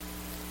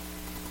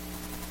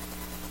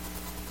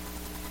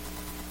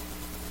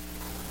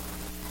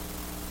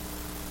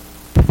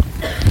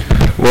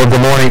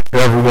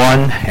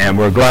everyone, and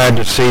we're glad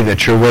to see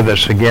that you're with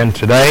us again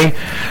today.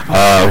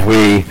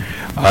 We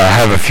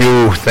have a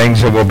few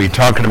things that we'll be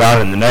talking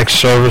about in the next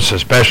service,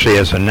 especially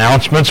as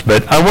announcements,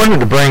 but I wanted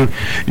to bring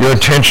your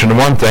attention to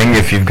one thing.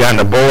 If you've gotten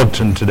a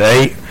bulletin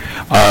today,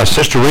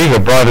 Sister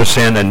Rita brought us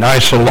in a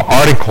nice little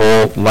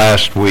article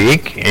last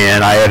week,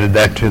 and I added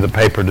that to the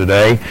paper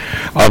today,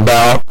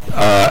 about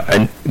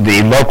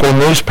the local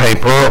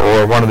newspaper,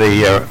 or one of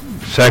the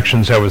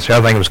sections that was, I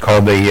think it was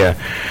called the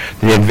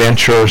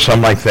Adventure or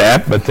something like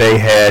that, but they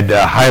had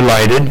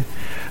highlighted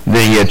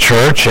the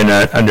church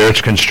under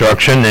its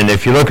construction, and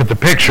if you look at the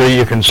picture,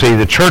 you can see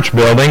the church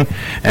building,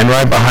 and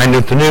right behind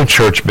it, the new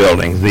church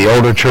building, the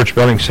older church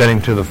building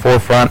sitting to the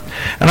forefront,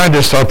 and I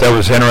just thought that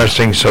was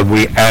interesting, so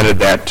we added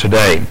that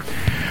today.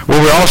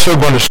 Well, we're also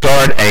going to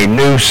start a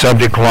new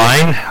subject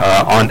line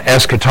on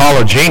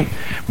eschatology.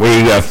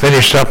 We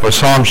finished up with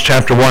Psalms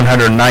chapter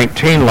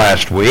 119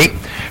 last week.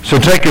 So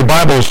take your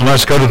Bibles and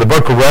let's go to the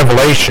book of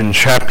Revelation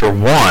chapter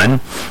 1.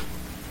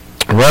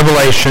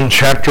 Revelation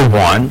chapter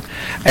 1.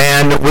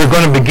 And we're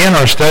going to begin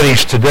our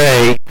studies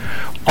today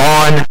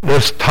on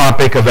this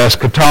topic of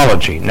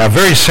eschatology. Now,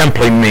 very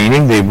simply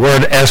meaning, the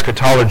word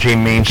eschatology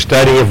means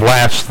study of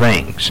last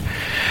things.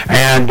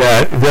 And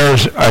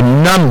there's a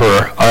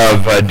number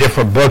of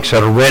different books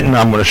that are written.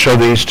 I'm going to show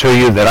these to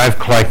you that I've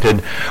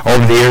collected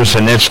over the years,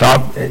 and it's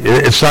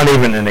not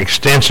even an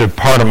extensive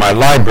part of my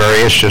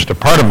library. It's just a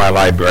part of my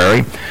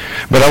library.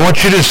 But I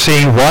want you to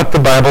see what the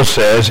Bible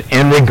says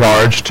in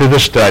regards to the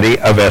study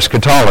of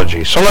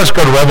eschatology. So let's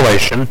go to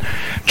Revelation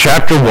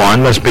chapter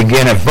 1. Let's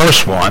begin at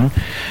verse 1.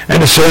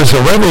 And it says,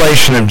 "The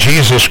revelation of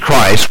Jesus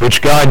Christ,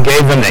 which God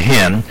gave unto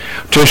him,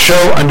 to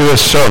show unto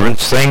his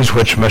servants things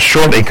which must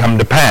shortly come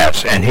to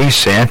pass. And he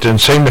sent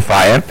and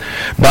signified it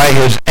by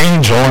his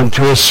angel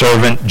unto his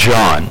servant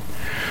John,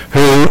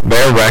 who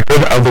bear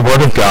record of the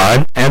word of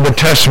God and the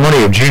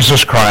testimony of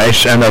Jesus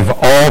Christ, and of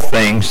all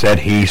things that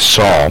he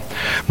saw.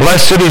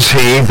 Blessed is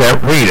he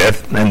that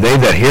readeth, and they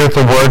that hear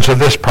the words of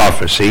this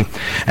prophecy,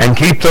 and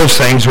keep those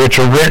things which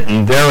are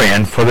written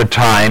therein, for the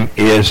time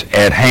is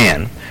at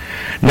hand."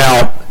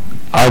 Now,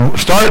 I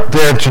start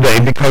there today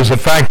because the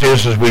fact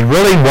is we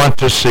really want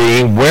to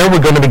see where we're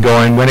going to be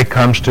going when it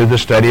comes to the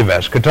study of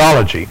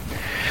eschatology.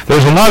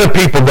 There's a lot of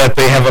people that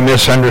they have a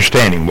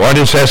misunderstanding. What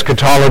is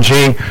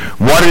eschatology?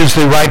 What is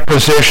the right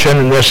position?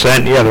 And this, that,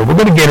 and the other. We're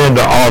going to get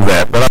into all of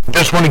that, but I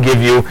just want to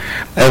give you,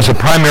 as a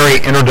primary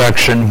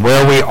introduction,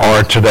 where we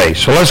are today.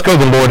 So let's go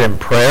to the Lord in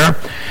prayer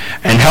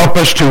and help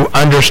us to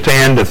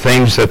understand the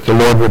things that the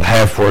Lord would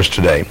have for us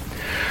today.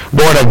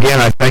 Lord, again,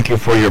 I thank you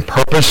for your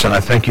purpose, and I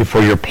thank you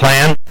for your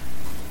plan.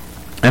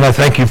 And I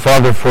thank you,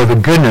 Father, for the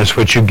goodness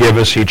which you give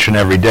us each and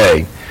every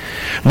day.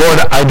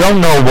 Lord, I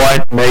don't know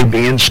what may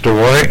be in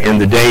store in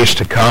the days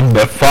to come,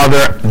 but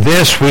Father,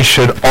 this we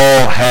should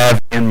all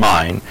have in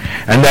mind,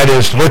 and that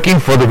is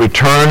looking for the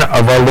return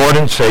of our Lord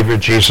and Savior,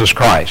 Jesus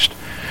Christ.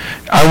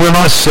 I will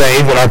not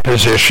say that our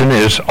position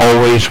is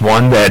always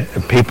one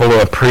that people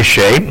will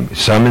appreciate.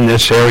 Some in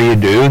this area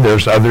do.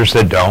 There's others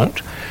that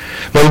don't.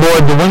 But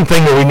Lord, the one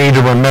thing that we need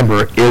to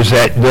remember is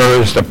that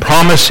there is the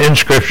promise in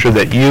Scripture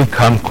that you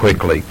come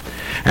quickly.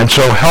 And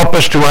so help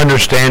us to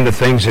understand the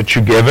things that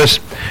you give us,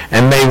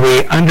 and may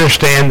we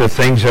understand the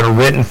things that are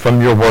written from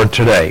your word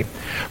today.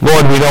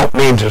 Lord, we don't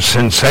mean to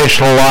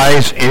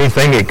sensationalize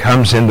anything that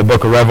comes in the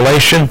book of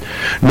Revelation,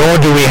 nor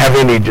do we have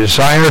any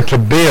desire to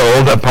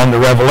build upon the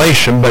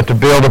revelation, but to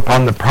build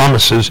upon the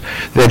promises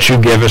that you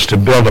give us to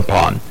build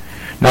upon.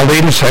 Now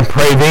lead us, I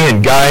pray thee,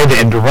 and guide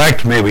and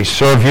direct. May we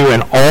serve you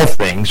in all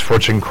things, for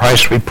it's in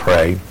Christ we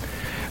pray.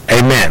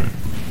 Amen.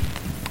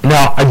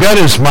 Now, that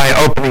is my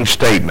opening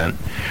statement.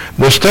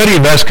 The study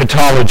of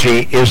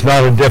eschatology is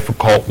not a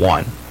difficult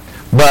one,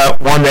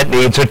 but one that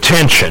needs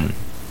attention.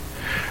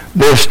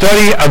 The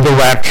study of the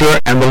rapture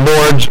and the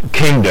Lord's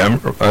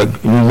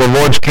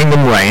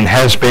kingdom reign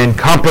has been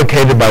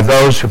complicated by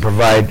those who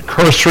provide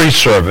cursory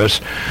service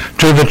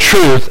to the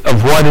truth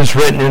of what is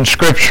written in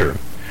Scripture.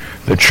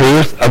 The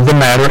truth of the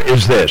matter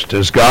is this: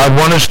 does God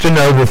want us to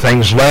know the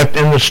things left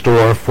in the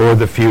store for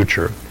the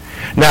future?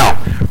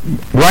 Now,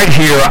 right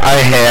here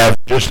I have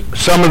just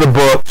some of the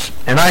books,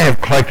 and I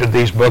have collected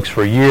these books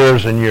for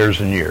years and years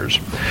and years.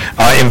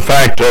 In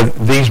fact,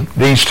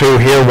 these two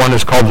here, one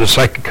is called The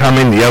Second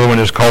Coming, the other one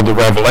is called The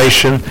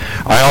Revelation.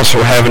 I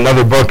also have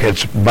another book,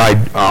 it's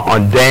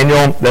on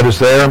Daniel, that is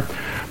there.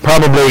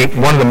 Probably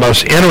one of the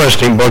most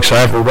interesting books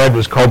I ever read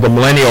was called The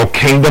Millennial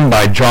Kingdom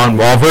by John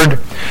Walvoord.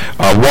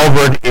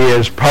 Walvoord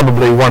is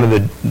probably one of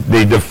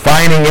the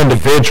defining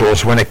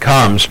individuals when it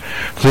comes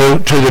to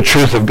the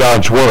truth of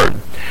God's Word.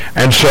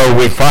 And so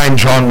we find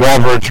John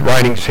Walvoord's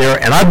writings here,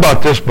 and I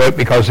bought this book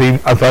because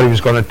I thought he was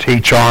going to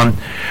teach on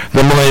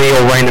the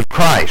millennial reign of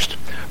Christ.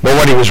 But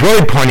what he was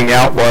really pointing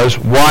out was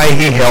why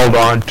he held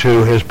on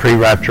to his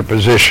pre-rapture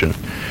position,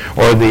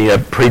 or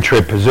the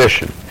pre-trib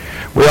position.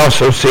 We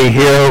also see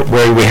here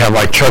where we have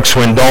like Chuck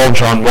Swindoll,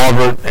 John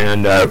Walvoord,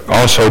 and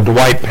also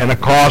Dwight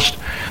Pentecost.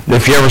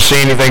 If you ever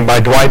see anything by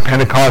Dwight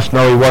Pentecost,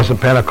 no, he wasn't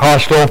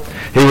Pentecostal.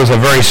 He was a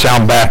very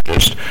sound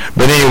Baptist.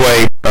 But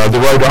anyway, The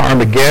Road to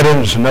Armageddon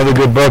is another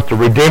good book. The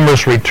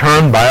Redeemer's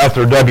Return by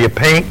Arthur W.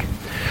 Pink.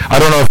 I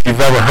don't know if you've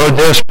ever heard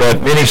this,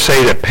 but many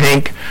say that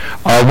Pink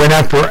went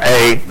after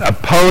a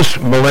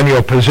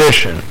post-millennial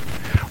position.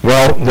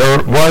 Well,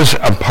 there was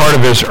a part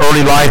of his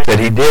early life that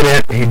he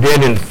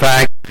did in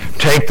fact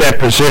take that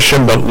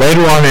position, but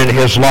later on in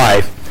his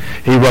life,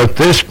 he wrote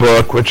this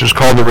book, which is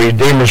called The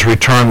Redeemer's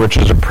Return, which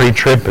is a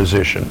pre-trib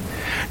position.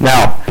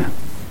 Now,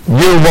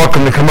 you're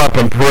welcome to come up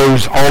and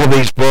peruse all of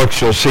these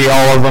books. You'll see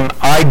all of them.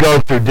 I go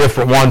through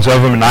different ones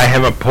of them, and I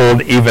haven't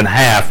pulled even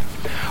half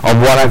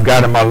of what I've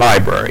got in my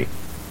library.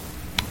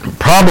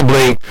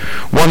 Probably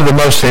one of the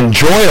most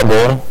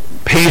enjoyable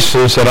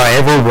pieces that I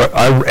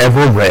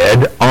ever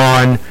read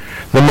on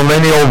the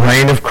millennial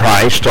reign of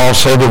Christ,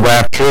 also the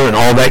rapture and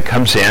all that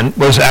comes in,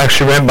 was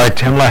actually written by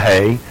Tim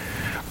LaHaye,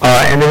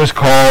 and it was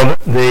called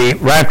the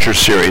Rapture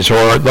series,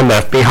 or the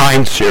Left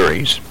Behind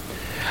series.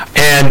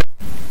 And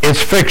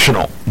it's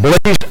fictional.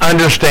 Please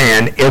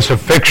understand it's a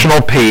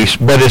fictional piece,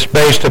 but it's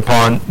based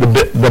upon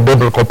the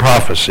biblical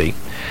prophecy.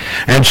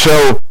 And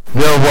so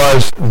there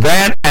was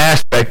that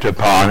aspect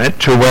upon it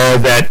to where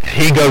that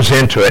he goes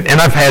into it.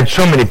 And I've had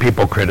so many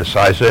people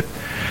criticize it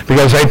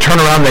because they turn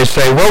around and they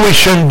say, well, we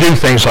shouldn't do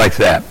things like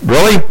that.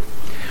 Really?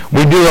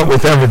 We do it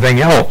with everything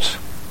else.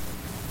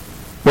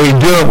 We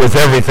do it with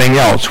everything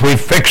else. We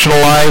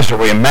fictionalize or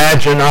we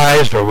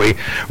imaginize or we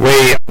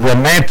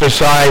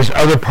romanticize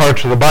other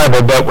parts of the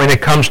Bible, but when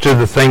it comes to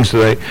the things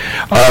of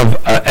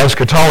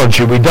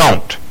eschatology, we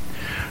don't.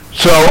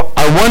 So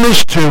I want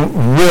us to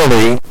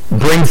really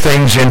bring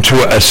things into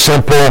a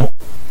simple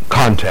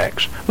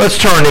context. Let's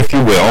turn, if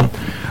you will,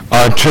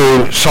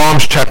 to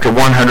Psalms chapter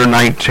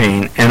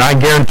 119, and I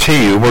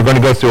guarantee you we're going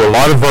to go through a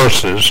lot of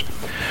verses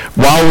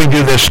while we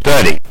do this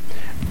study.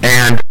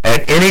 And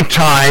at any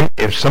time,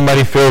 if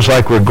somebody feels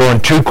like we're going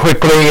too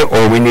quickly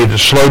or we need to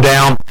slow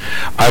down,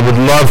 I would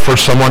love for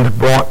someone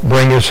to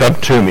bring this up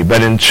to me.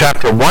 But in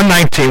chapter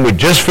 119, we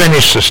just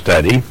finished the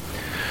study,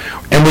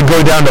 and we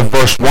go down to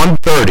verse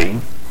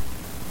 130.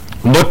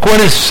 Look what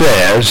it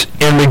says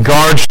in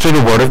regards to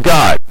the Word of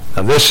God.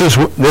 Now, this is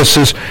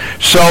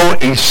so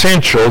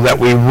essential that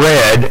we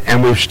read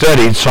and we've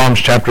studied Psalms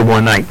chapter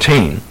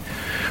 119.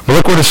 But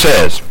look what it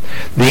says.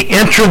 The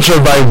entrance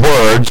of thy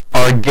words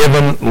are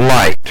giveth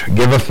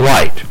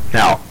light.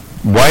 Now,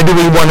 why do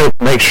we want to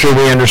make sure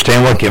we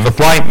understand what giveth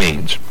light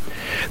means?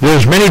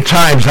 There's many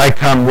times I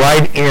come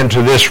right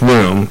into this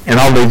room and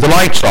I'll leave the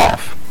lights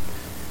off.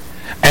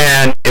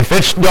 And if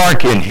it's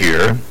dark in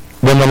here,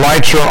 when the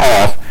lights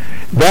are off,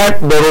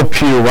 that little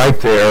pew right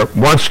there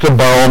wants to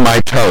borrow my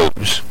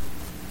toes.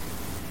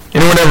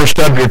 Anyone ever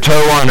stub your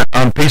toe on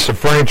a piece of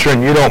furniture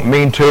and you don't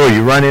mean to, or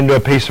you run into a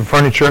piece of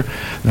furniture?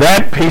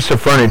 That piece of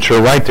furniture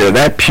right there,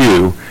 that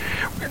pew,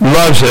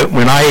 loves it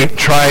when I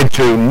try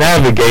to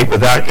navigate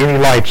without any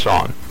lights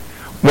on.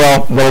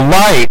 Well, the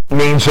light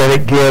means that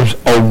it gives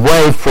a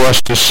way for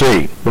us to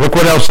see. Look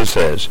what else it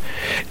says.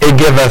 It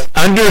giveth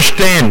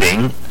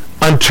understanding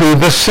unto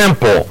the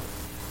simple.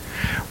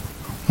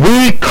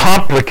 We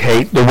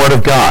complicate the Word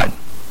of God.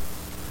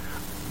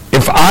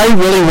 If I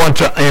really want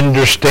to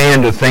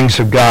understand the things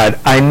of God,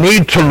 I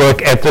need to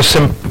look at the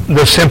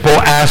simple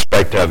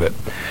aspect of it.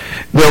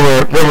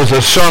 There was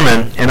a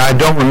sermon, and I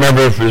don't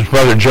remember if it was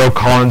Brother Joe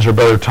Collins or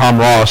Brother Tom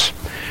Ross,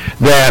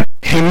 that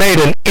he made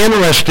an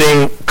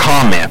interesting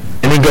comment.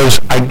 And he goes,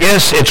 I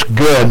guess it's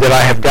good that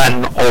I have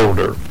gotten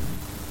older.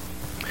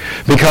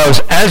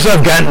 Because as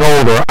I've gotten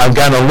older, I've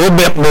gotten a little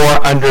bit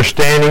more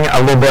understanding, a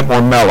little bit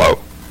more mellow.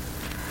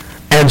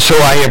 And so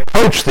I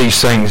approach these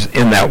things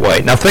in that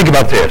way. Now think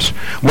about this.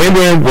 When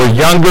we were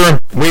younger,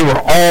 we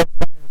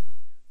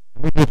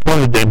just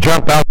wanted to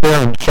jump out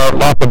there and start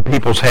lopping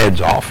people's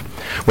heads off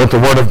with the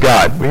Word of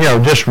God.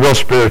 Just real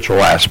spiritual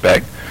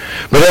aspect.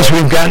 But as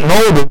we've gotten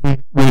older,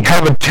 we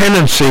have a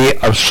tendency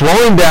of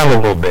slowing down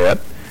a little bit,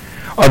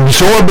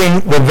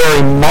 absorbing the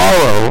very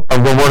marrow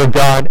of the Word of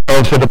God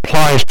as it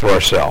applies to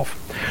ourselves.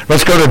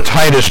 Let's go to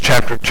Titus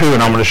chapter 2,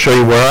 and I'm going to show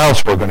you where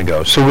else we're going to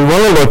go. So we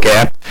want to look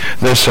at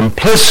the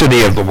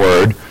simplicity of the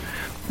Word,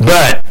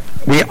 but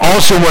we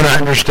also want to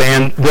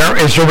understand there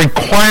is a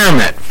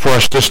requirement for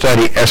us to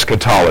study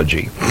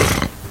eschatology.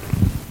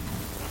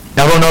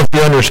 I don't know if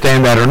you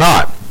understand that or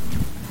not.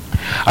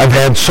 I've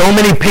had so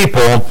many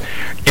people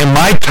in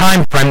my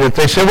time frame that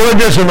they say, well, it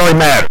doesn't really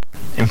matter.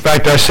 In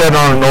fact, I said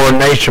on an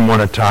ordination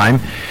one time,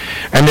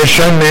 and this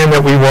young man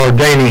that we were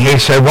ordaining, he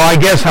said, well, I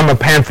guess I'm a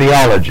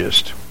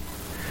pantheologist.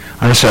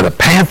 I said, a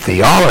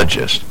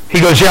pantheologist? He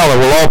goes, yeah, well,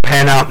 we'll all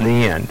pan out in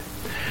the end.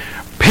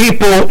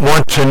 People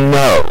want to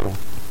know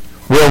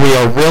where we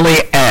are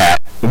really at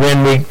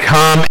when we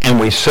come and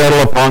we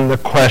settle upon the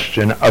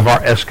question of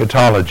our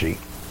eschatology.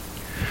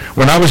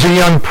 When I was a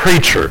young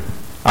preacher,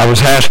 I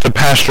was asked to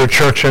pastor a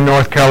church in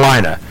North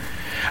Carolina.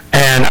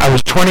 And I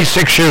was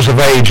 26 years of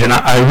age, and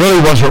I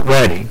really wasn't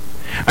ready.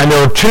 And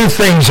there were two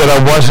things that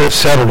I wasn't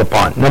settled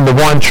upon. Number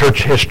one,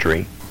 church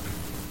history.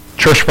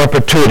 Church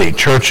perpetuity,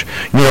 church,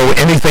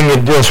 anything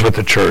that deals with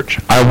the church.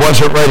 I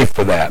wasn't ready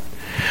for that.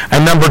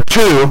 And number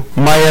two,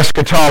 my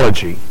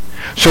eschatology.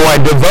 So I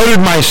devoted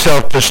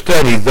myself to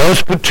study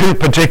those two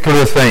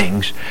particular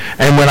things,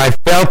 and when I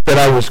felt that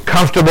I was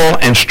comfortable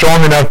and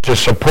strong enough to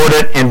support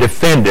it and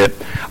defend it,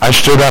 I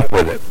stood up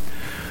with it.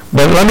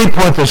 But let me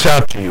point this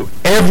out to you.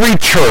 Every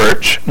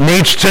church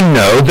needs to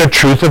know the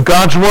truth of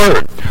God's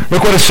Word.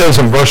 Look what it says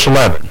in verse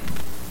 11.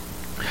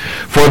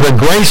 For the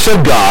grace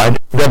of God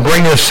that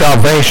bringeth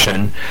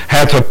salvation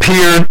hath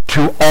appeared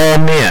to all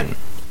men,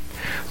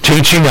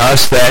 teaching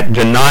us that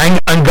denying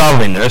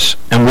ungodliness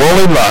and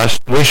worldly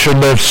lust, we should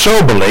live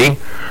soberly,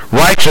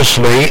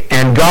 righteously,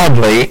 and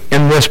godly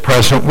in this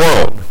present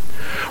world,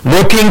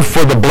 looking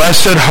for the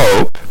blessed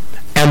hope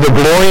and the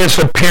glorious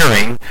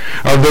appearing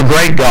of the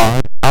great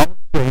God, our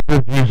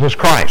Savior Jesus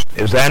Christ.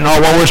 Is that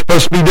not what we're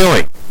supposed to be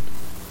doing?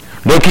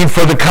 Looking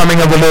for the coming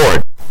of the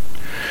Lord,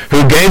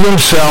 who gave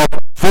himself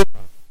for us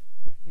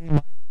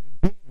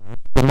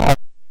from all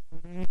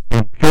iniquity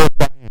and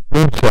purifying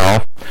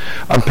himself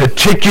a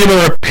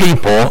particular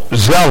people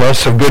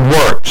zealous of good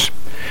works.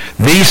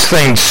 These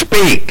things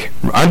speak,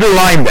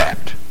 underline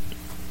that.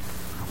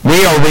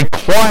 We are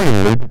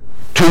required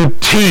to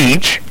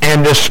teach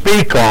and to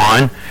speak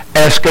on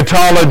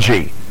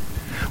eschatology.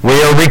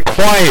 We are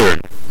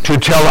required to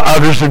tell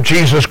others of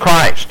Jesus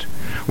Christ.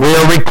 We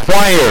are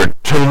required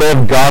to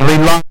live godly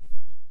lives.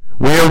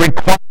 We are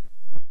required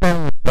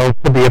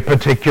to be a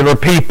particular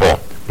people.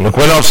 Look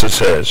what else it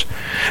says.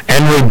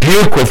 And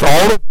rebuke with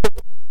all people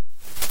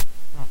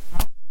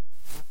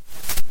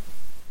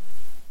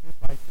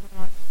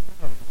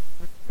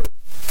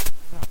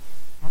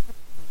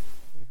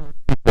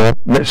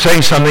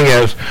say something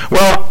as,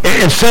 well,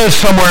 it says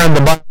somewhere in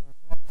the Bible.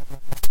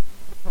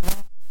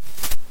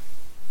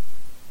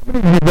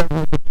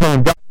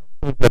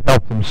 That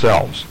help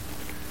themselves.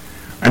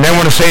 And they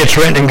want to say it's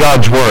written in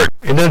God's Word.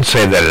 It doesn't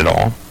say that at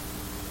all.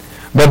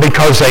 But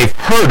because they've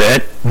heard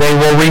it, they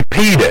will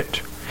repeat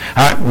it.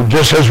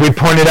 Just as we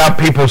pointed out,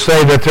 people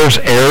say that there's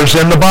errors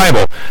in the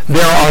Bible.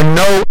 There are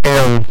no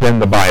errors in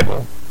the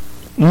Bible.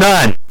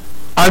 None.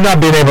 I've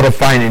not been able to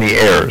find any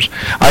errors.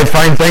 I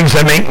find things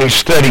that make me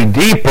study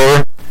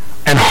deeper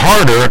and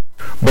harder,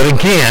 but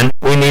again,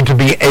 we need to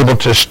be able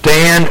to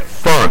stand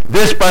firm.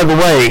 This, by the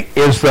way,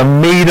 is the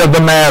meat of the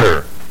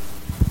matter.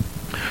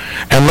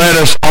 And let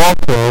us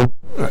also,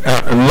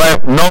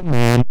 let no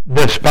man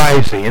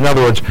despise thee. In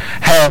other words,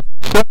 have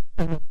such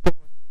an authority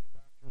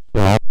about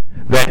yourself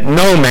that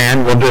no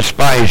man will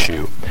despise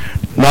you.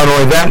 Not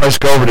only that, let's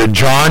go over to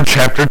John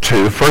chapter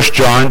 2, 1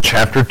 John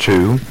chapter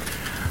 2,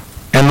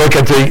 and look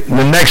at the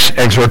next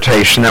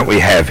exhortation that we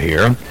have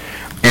here.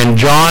 In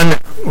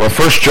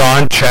 1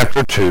 John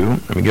chapter 2,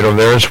 let me get over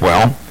there as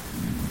well.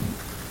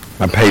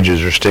 My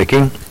pages are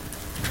sticking.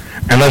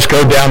 And let's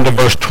go down to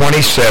verse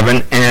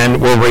 27, and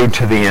we'll read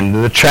to the end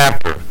of the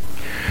chapter.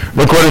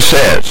 Look what it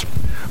says.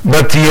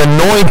 But the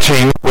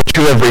anointing which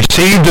you have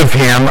received of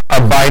him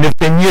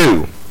abideth in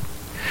you.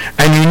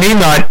 And you need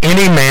not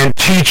any man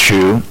teach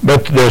you,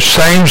 but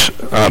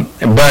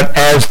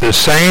as the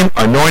same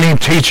anointing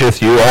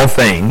teacheth you all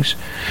things,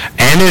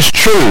 and is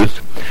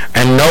truth,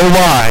 and no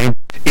lie,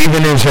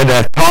 even as it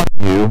hath taught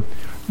you,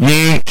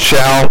 ye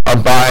shall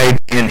abide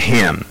in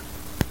him.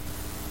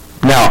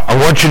 Now, I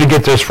want you to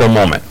get this for a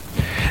moment.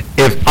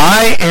 If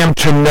I am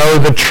to know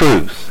the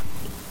truth,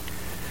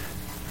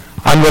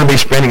 I'm going to be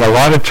spending a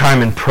lot of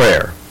time in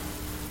prayer.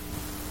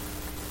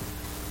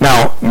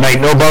 Now, make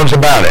no bones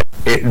about it.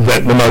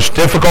 The most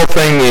difficult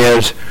thing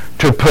is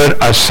to put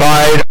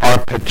aside our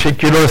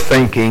particular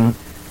thinking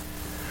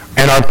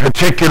and our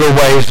particular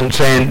ways and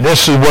saying,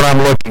 this is what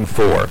I'm looking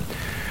for.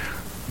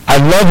 I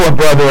love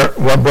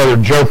what Brother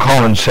Joe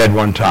Collins said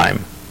one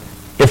time.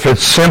 If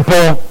it's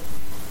simple,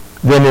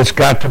 then it's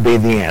got to be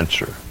the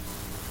answer.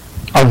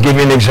 I'll give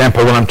you an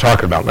example of what I'm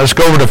talking about. Let's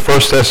go over to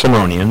 1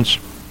 Thessalonians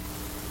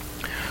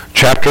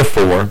chapter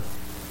 4.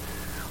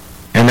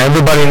 And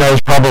everybody knows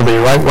probably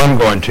right where I'm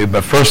going to,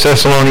 but 1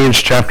 Thessalonians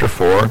chapter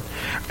 4,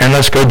 and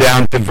let's go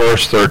down to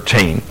verse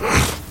 13.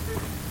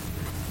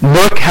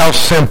 Look how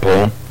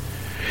simple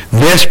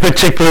this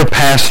particular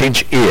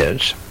passage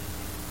is.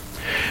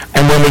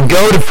 And when we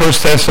go to 1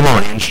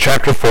 Thessalonians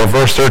chapter 4,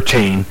 verse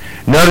 13,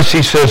 notice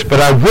he says, But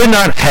I would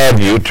not have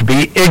you to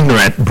be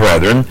ignorant,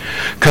 brethren,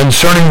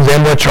 concerning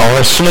them which are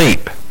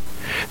asleep,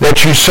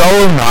 that you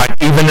sorrow not,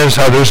 even as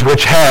others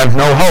which have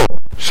no hope.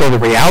 So the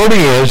reality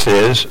is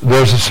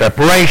there's a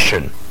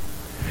separation.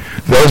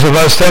 Those of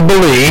us that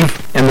believe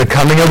in the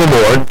coming of the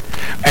Lord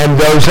and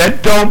those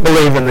that don't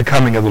believe in the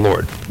coming of the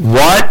Lord.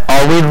 What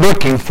are we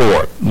looking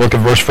for? Look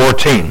at verse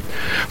 14.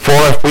 For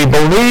if we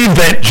believe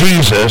that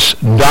Jesus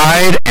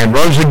died and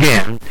rose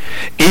again,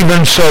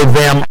 even so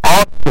them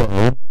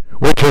also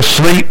which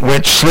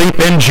sleep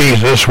in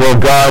Jesus will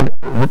God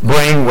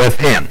bring with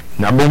him.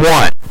 Number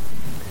one,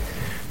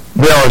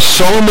 there are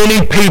so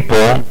many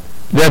people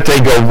that they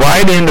go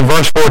right into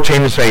verse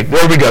 14 and say,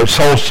 there we go,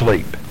 soul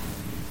sleep.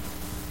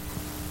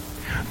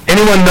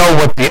 Anyone know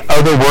what the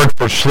other word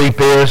for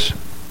sleep is?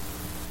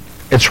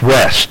 It's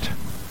rest.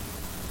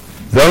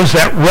 Those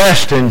that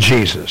rest in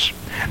Jesus.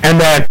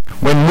 And that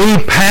when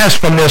we pass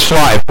from this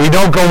life, we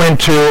don't go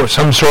into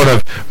some sort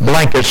of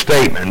blanket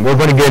statement. We're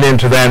going to get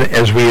into that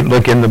as we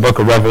look in the book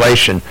of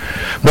Revelation.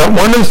 But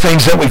one of the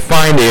things that we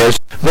find is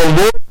the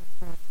Lord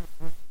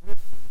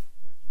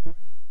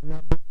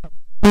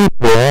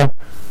people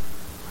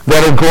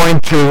that are going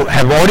to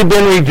have already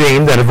been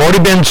redeemed, that have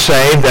already been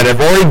saved, that have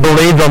already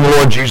believed on the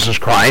Lord Jesus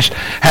Christ,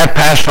 have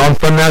passed on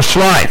from this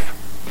life.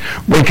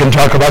 We can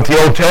talk about the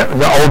Old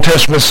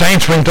Testament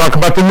saints. We can talk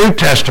about the New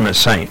Testament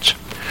saints.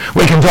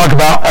 We can talk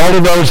about all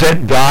of those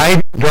that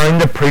died during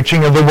the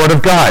preaching of the Word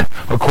of God,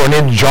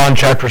 according to John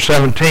chapter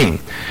 17.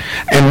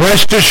 And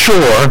rest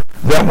assured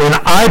that when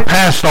I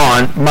pass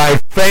on, my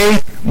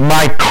faith,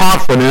 my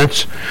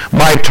confidence,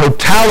 my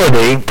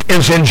totality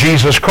is in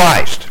Jesus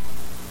Christ.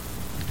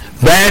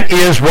 That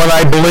is what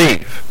I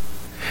believe.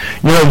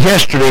 You know,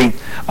 yesterday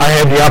I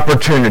had the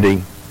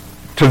opportunity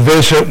to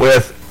visit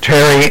with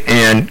Terry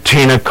and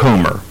Tina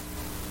Coomer.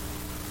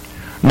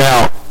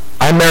 Now,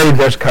 I married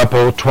this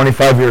couple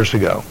 25 years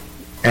ago,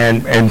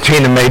 and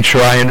Tina made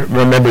sure I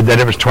remembered that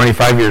it was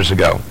 25 years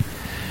ago.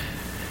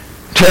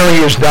 Terry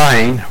is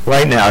dying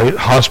right now.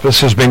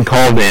 Hospice has been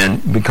called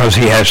in because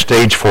he has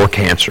stage 4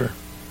 cancer.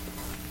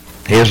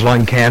 He has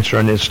lung cancer,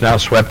 and it's now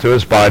swept through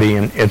his body,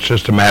 and it's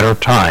just a matter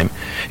of time.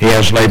 He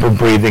has labored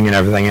breathing and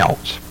everything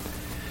else.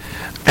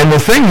 And the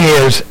thing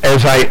is,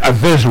 as I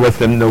visited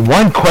with him, the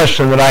one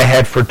question that I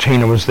had for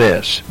Tina was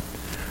this.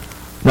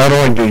 Not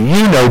only do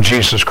you know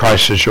Jesus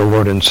Christ as your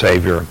Lord and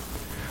Savior,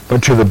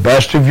 but to the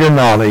best of your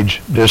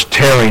knowledge, does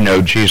Terry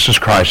know Jesus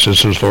Christ as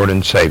his Lord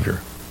and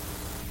Savior?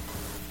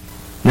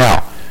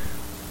 Now,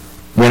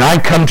 when I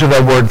come to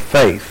that word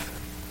faith,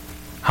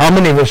 how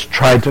many of us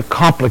try to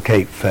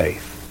complicate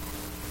faith?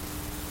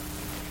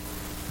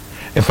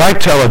 If I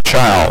tell a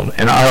child,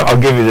 and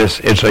I'll give you this,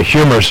 it's a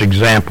humorous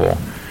example,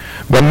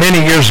 but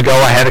many years ago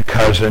I had a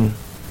cousin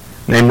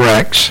named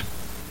Rex,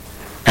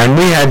 and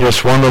we had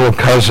just one little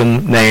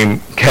cousin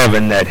named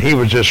Kevin that he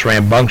was just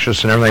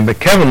rambunctious and everything, but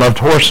Kevin loved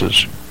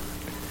horses.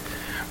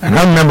 And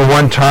I remember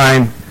one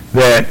time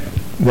that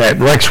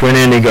Rex went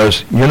in, he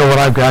goes, you know what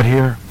I've got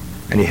here?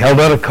 And he held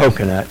out a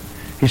coconut.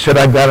 He said,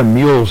 I've got a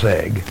mule's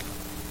egg.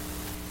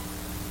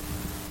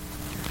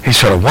 He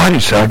said, what? He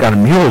said, I got a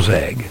mule's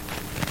egg.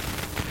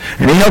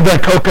 And he held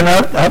that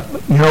coconut up,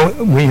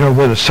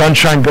 where the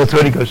sunshine go through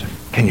it. He goes,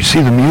 can you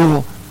see the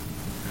mule?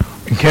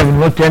 And Kevin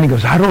looked in, he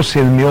goes, I don't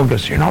see the mule. He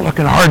goes, you're not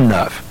looking hard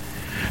enough.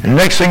 And the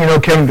next thing you know,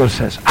 Kevin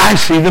says, I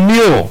see the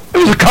mule. It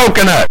was a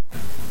coconut.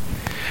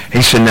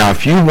 He said, now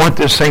if you want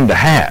this thing to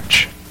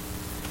hatch,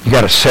 you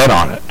got to sit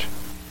on it.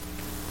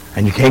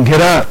 And you can't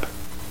get up.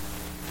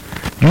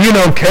 You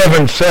know,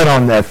 Kevin sat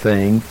on that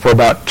thing for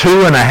about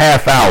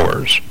 2.5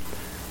 hours.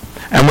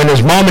 And when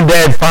his mom and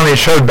dad finally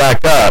showed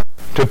back up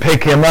to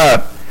pick him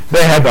up,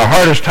 they had the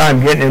hardest time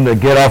getting him to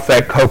get off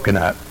that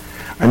coconut.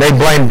 And they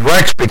blamed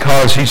Rex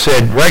because he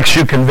said, Rex,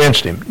 you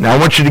convinced him. Now I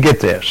want you to get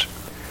this.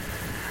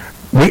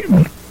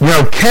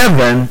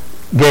 Kevin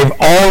gave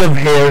all of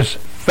his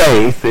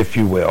faith, if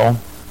you will,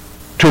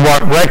 to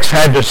what Rex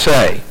had to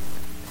say.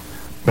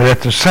 But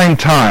at the same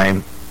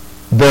time,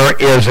 there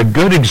is a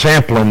good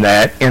example in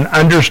that in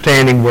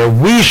understanding where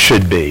we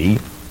should be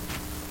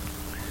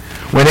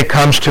when it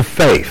comes to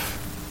faith.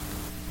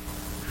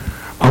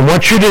 I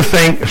want you to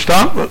think,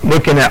 stop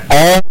looking at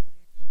all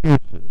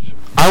excuses.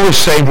 I was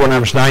saved when I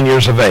was 9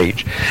 years of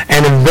age.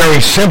 And in a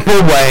very simple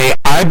way,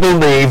 I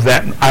believe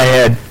that I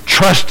had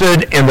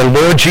trusted in the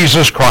Lord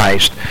Jesus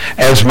Christ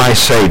as my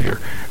Savior.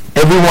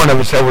 Every one of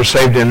us that were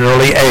saved in an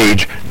early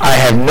age, I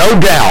have no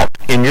doubt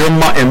in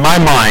my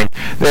mind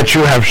that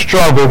you have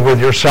struggled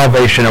with your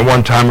salvation at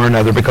one time or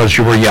another because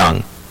you were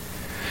young.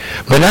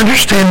 But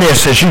understand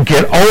this, as you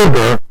get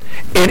older,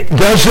 it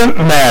doesn't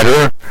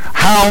matter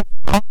how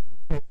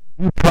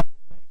you try to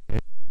make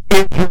it,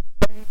 it's your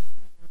faith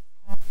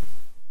in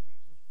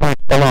Christ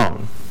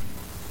alone.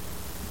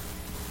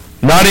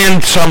 Not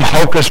in some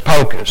hocus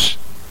pocus.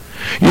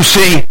 You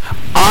see,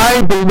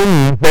 I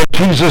believe that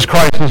Jesus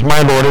Christ is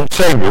my Lord and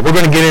Savior. We're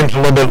going to get into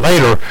a little bit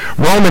later.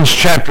 Romans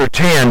chapter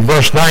 10,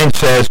 verse 9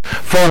 says,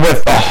 for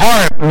with the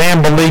heart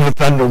man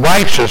believeth unto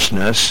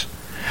righteousness,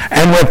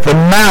 and with the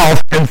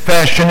mouth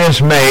confession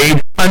is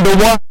made unto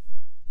what?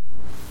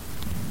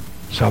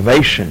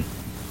 Salvation.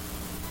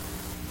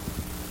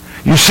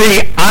 You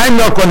see, I'm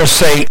not going to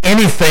say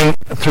anything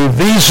through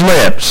these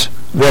lips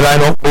that I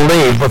don't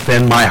believe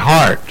within my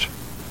heart.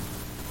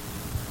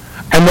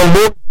 And the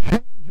Lord,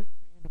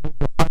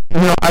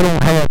 I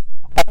don't have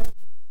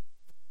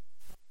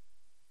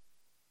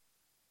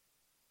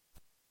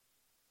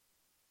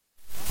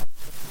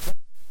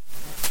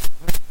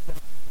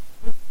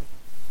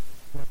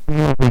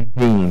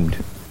redeemed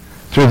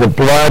through the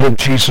blood of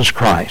Jesus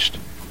Christ.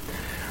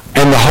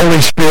 And the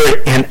Holy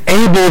Spirit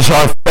enables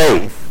our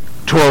faith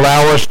to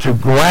allow us to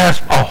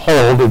grasp a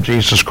hold of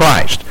Jesus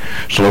Christ.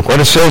 So look what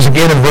it says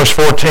again in verse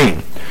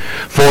 14.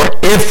 For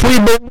if we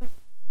believe,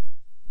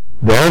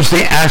 there's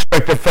the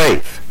aspect of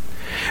faith,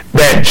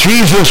 that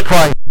Jesus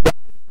Christ died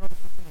and rose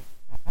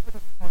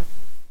again.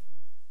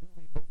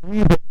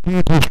 We believe that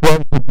Jesus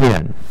rose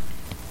again.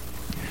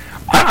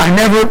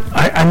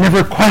 I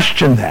never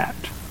questioned that.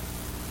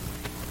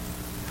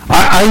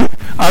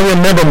 I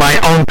remember my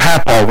own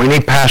papa when he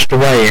passed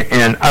away,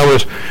 and I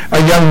was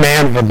a young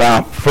man of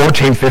about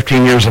 14,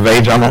 15 years of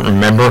age. I don't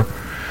remember.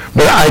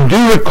 But I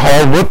do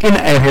recall looking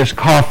at his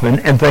coffin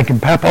and thinking,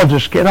 Papa,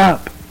 just get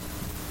up.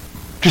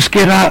 Just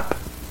get up.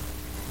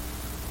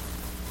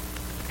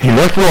 He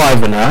looked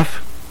alive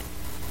enough,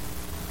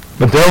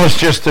 but there was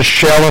just the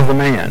shell of the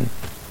man.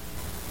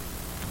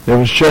 There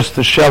was just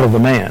the shell of the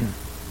man.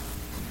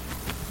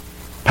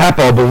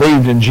 Papa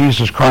believed in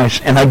Jesus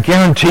Christ, and I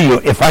guarantee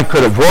you, if I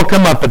could have woke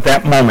him up at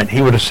that moment,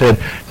 he would have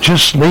said,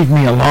 just leave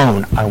me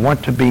alone. I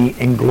want to be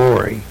in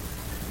glory.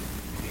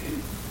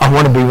 I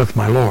want to be with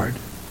my Lord.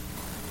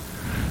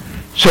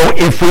 So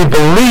if we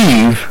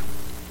believe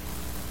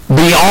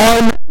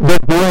beyond the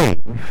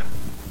grave,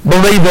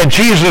 believe that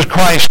Jesus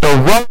Christ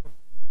arose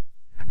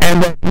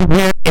and that he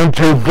went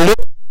into glory,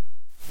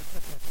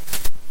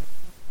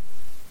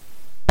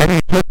 and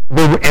he took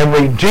and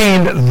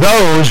redeemed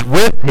those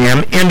with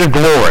him into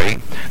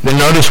glory, then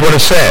notice what it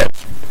says.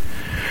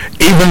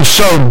 Even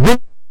so,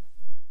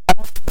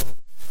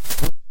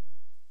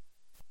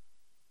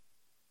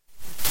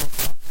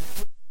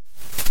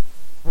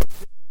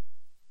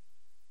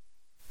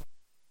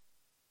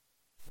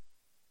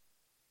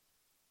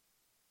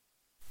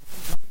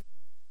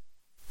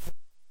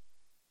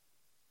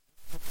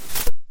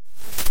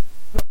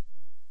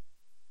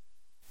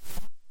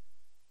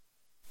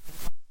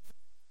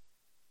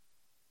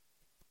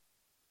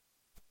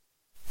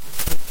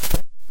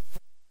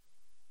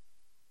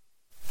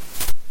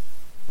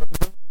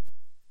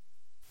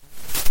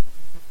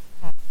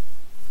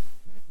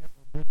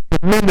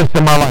 tremendous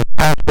in my life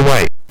passed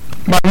away.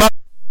 My mother,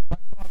 my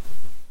father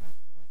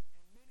passed away,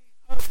 and many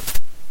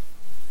others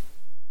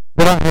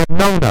that I have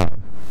known of,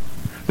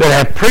 that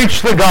have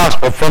preached the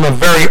gospel from a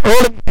very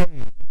early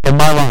age in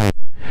my life,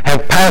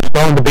 have passed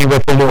on to be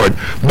with the Lord.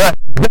 But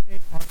they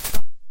are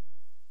not.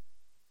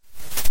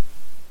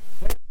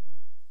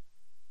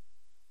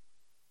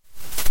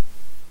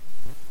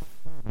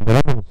 But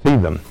I don't see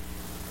them.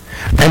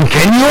 And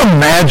can you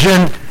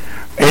imagine?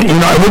 And,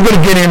 we're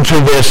going to get into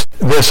this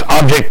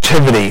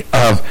objectivity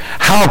of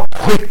how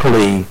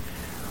quickly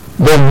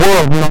the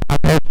world,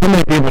 I've had so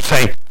many people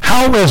say,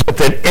 how is it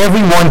that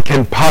everyone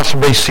can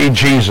possibly see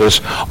Jesus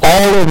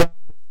all around?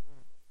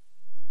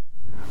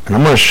 And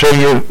I'm going to show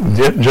you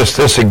just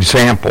this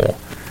example.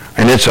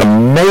 And it's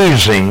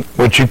amazing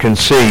what you can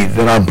see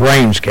that our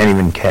brains can't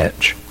even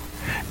catch.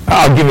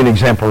 I'll give you an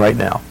example right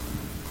now.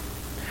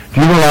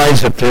 Do you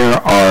realize that there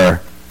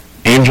are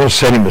angels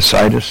sitting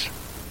beside us?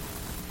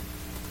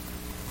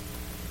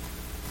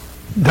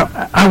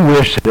 I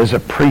wish that as a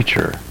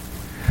preacher,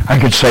 I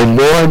could say,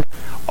 Lord,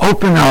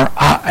 open our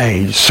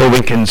eyes so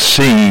we can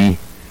see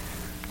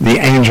the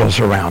angels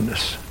around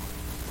us.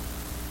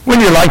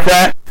 Wouldn't you like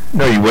that?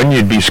 No, you wouldn't.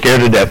 You'd be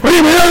scared to death. What do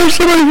you mean? There's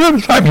somebody on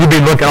the side. You'd be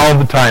looking all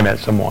the time at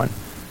someone.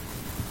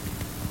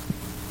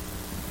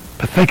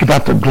 But think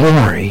about the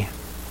glory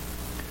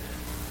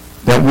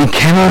that we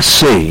cannot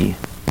see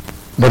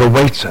but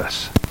awaits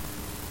us.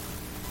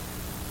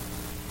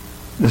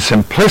 The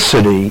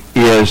simplicity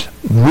is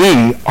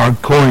we are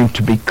going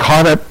to be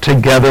caught up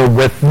together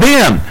with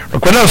them.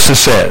 Look what else it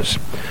says.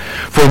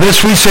 For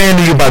this we say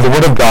unto you by the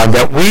word of God,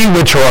 that we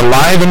which are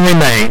alive and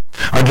remain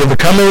until the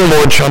coming of the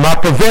Lord shall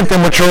not prevent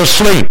them which are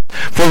asleep.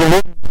 For the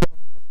Lord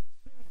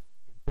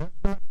does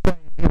not say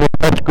he will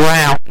touch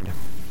ground.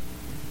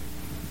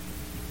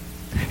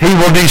 He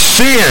will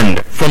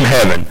descend from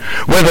heaven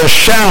with a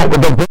shout,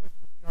 with the voice of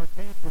the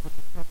archangel, with the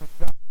trumpet of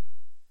God.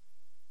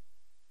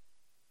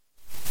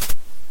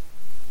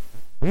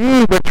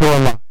 We which are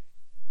alive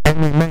and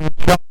remain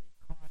shall be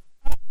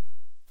caught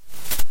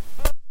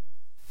up.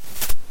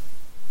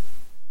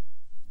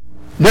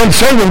 Then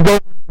Satan go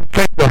and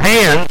shake their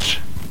hands.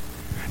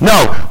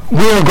 No,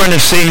 we are going to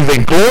see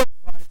the glorified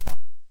body.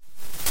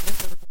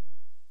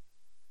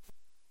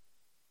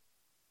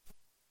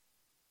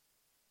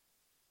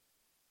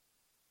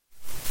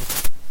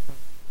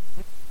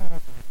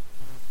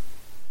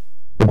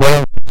 The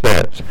what it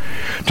says.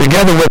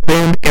 Together with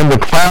them in the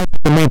clouds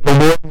to meet the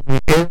Lord in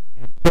the air.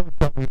 So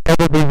shall we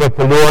ever be with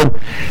the Lord.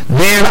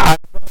 Then I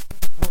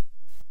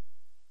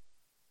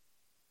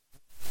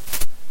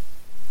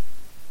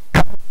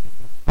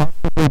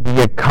possibly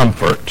be a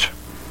comfort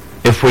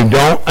if we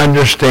don't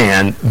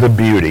understand the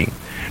beauty.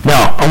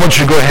 Now, I want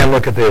you to go ahead and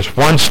look at this.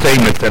 One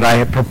statement that I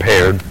have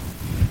prepared.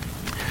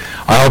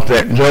 I hope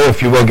that, Joe,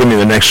 if you will, give me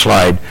the next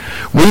slide.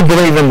 We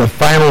believe in the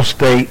final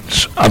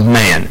states of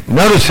man.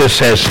 Notice this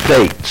says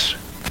states.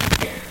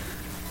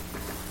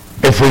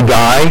 If we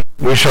die,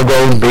 we shall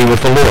go and be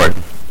with the Lord.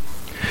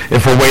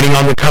 If we're waiting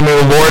on the coming of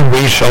the Lord,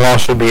 we shall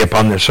also be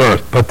upon this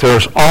earth. But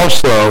there's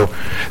also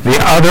the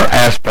other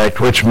aspect,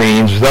 which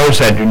means those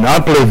that do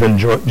not believe in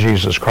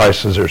Jesus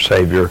Christ as their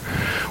Savior,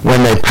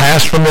 when they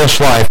pass from this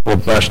life, will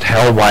bust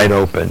hell wide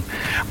open.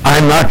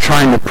 I'm not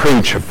trying to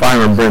preach a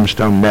fire and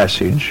brimstone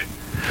message,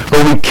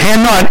 but we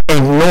cannot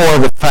ignore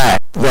the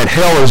fact that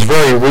hell is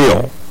very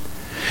real.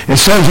 It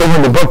says over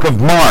in the book of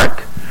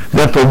Mark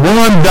that the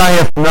worm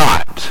dieth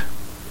not,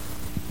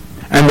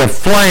 and the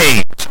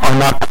flames are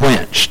not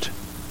quenched.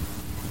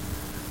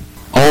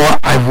 Oh,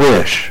 I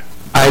wish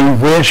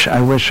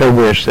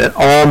that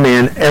all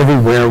men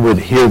everywhere would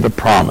hear the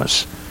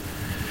promise.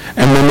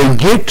 And when we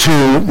get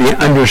to the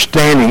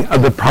understanding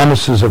of the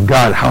promises of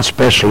God, how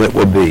special it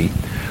will be.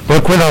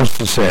 Look what else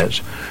it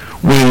says.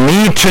 We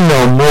need to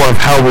know more of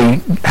how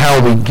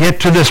we get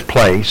to this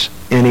place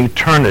in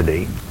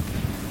eternity.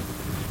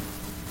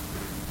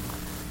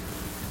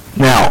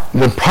 Now,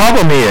 the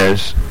problem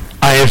is,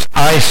 as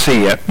I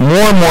see it,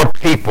 more and more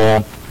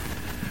people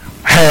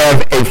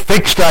have a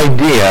fixed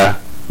idea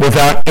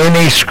without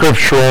any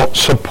scriptural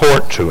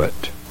support to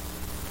it.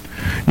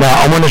 Now,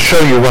 I want to show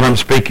you what I'm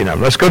speaking of.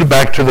 Let's go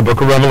back to the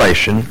book of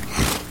Revelation.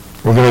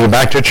 We're going to go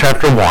back to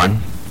chapter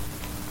 1.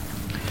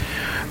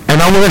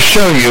 And I want to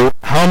show you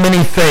how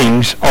many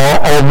things are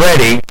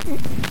already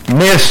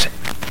misapplied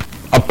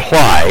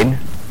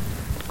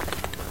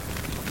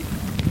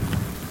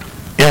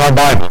in our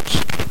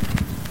Bibles.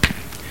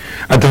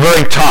 At the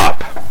very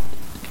top,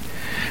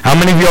 how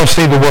many of y'all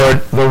see the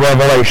word, the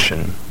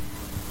revelation?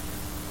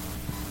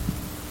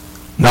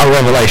 Not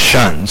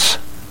revelations,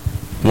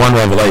 one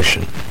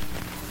revelation.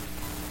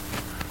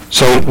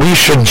 So we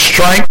should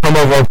strike from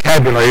our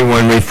vocabulary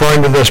when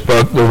referring to this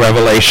book, the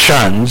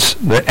revelations,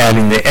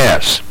 adding the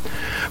S.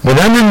 But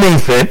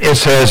underneath it, it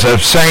says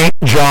of St.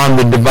 John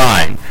the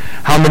Divine.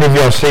 How many of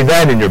y'all see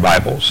that in your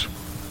Bibles?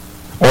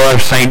 Or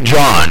of St.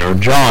 John, or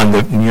John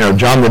the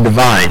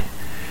Divine.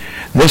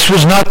 This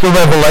was not the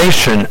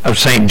revelation of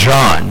St.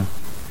 John.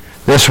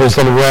 This was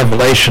the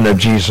revelation of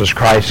Jesus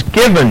Christ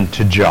given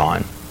to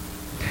John.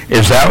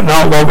 Is that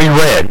not what we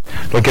read?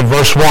 Look at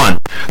verse 1.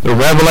 The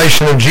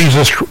revelation of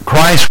Jesus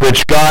Christ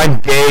which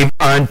God gave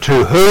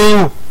unto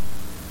who?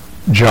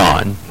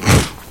 John.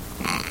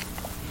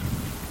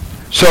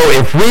 So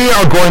if we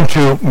are going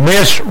to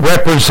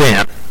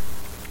misrepresent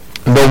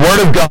the Word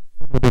of God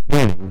in the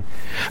beginning,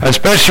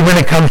 especially when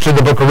it comes to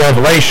the book of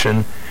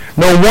Revelation,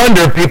 no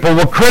wonder people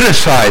will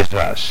criticize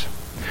us.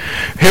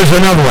 Here's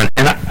another one.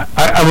 And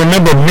I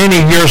remember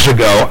many years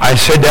ago, I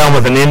sat down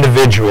with an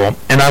individual,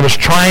 and I was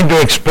trying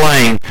to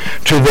explain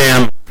to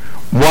them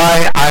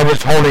why I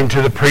was holding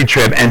to the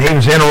pre-trib. And he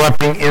was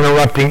interrupting,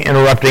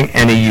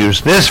 and he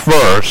used this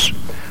verse,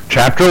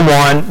 chapter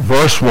 1,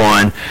 verse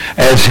 1,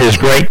 as his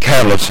great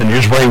catalyst. And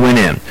here's where he went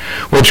in.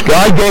 Which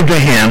God gave to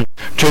him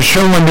to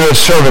show unto his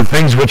servant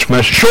things which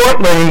must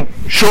shortly.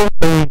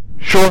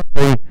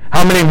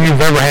 How many of you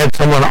have ever had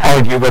someone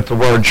argue with the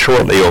word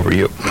shortly over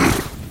you?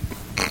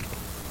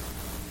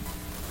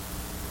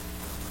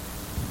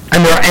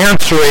 And their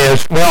answer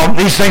is, well,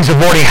 these things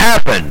have already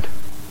happened.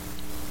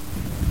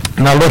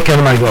 And I look at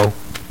them and I go,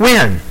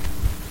 when?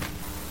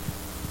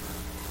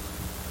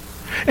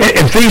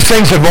 If these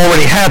things have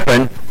already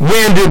happened,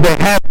 when did they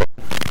happen?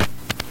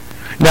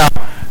 Now,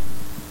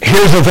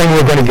 here's the thing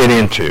we're going to get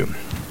into.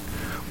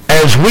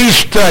 As we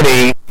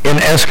study in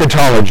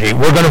eschatology,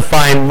 we're going to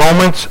find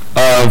moments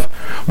of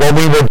what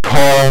we would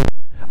call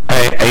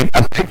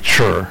a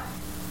picture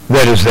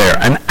that is there,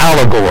 an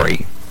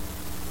allegory.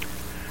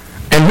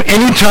 And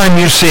anytime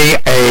you see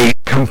a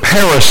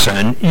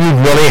comparison, you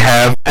really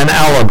have an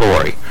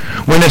allegory.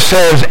 When it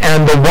says,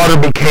 and the water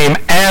became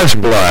as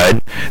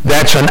blood,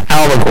 that's an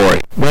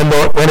allegory. When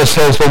it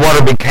says the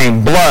water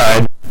became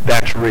blood,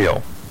 that's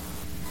real.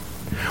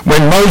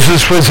 When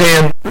Moses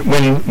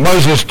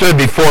stood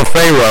before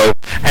Pharaoh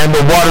and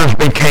the waters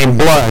became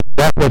blood,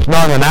 that was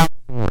not an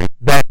allegory.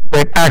 That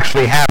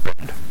actually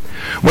happened.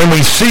 When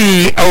we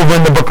see over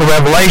in the book of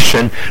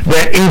Revelation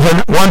that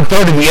even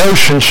 1/3 of the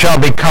ocean shall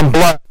become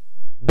blood,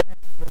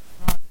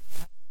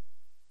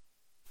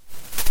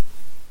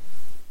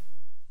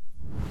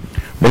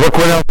 but look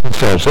what else it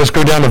says. Let's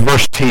go down to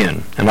verse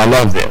 10, and I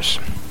love this.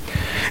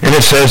 And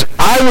it says,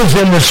 I was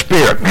in the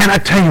Spirit. Man, I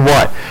tell you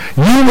what,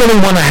 you really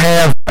want to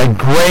have a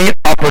great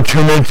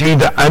opportunity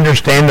to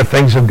understand the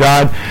things of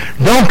God.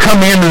 Don't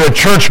come into the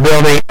church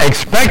building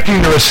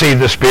expecting to receive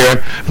the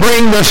Spirit.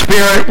 Bring the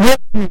Spirit with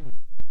you.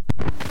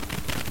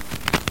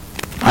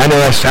 I know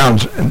that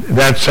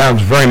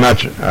sounds very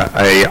much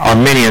a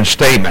Arminian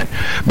statement.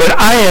 But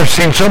I have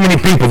seen so many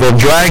people, they'll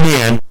drag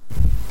in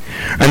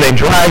and they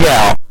drag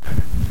out.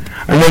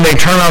 And then they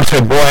turn around and say,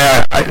 boy,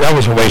 that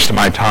was a waste of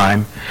my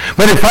time.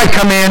 But if I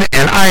come in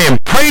and I am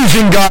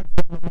praising God.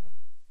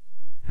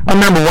 I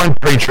remember one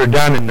preacher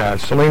down in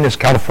Salinas,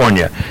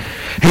 California.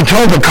 He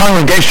told the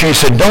congregation, he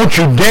said, don't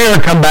you dare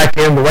come back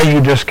in the way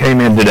you just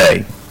came in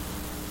today.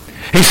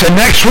 He said,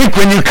 next week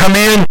when you come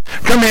in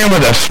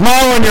with a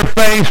smile on your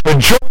face, with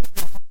joy.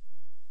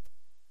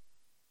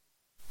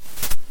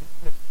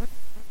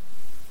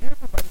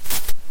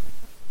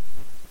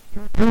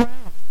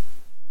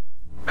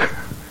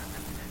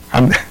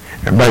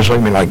 Everybody's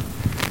looking at me like,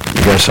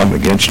 you got something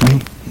against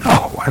me?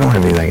 No, I don't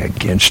have anything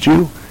against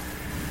you.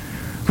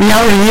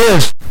 Reality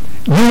is,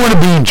 you want to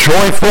be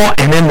joyful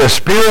and in the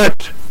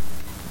Spirit,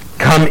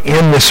 come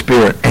in the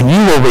Spirit, and you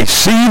will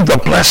receive the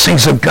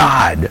blessings of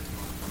God.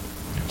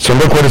 So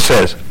look what it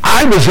says.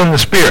 I was in the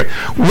Spirit.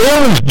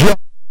 Where was John?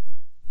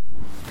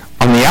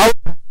 On the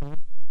outside,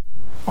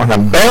 on a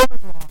barren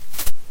rock,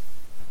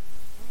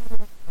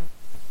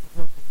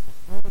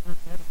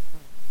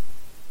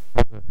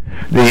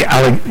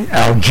 the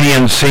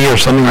Aegean Sea or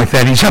something like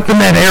that. He's up in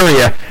that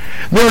area.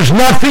 There's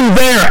nothing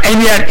there,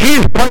 and yet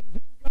he's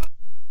praising God.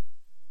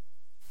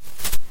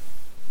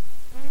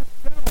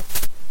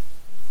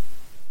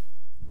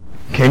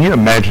 Can you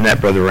imagine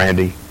that, Brother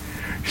Randy?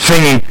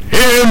 Singing,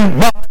 in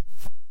my...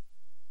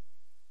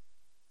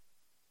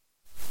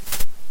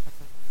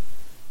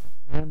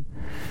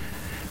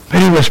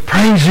 But he was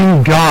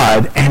praising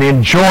God and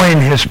enjoying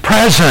his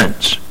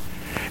presence.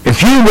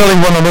 If you really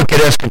want to look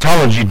at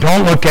eschatology,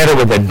 don't look at it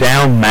with a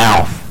down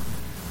mouth.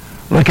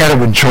 Look at it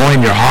with joy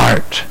in your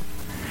heart.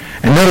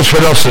 And notice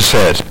what else it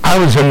says. I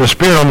was in the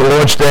Spirit on the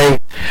Lord's day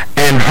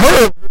and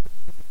heard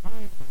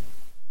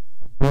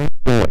a great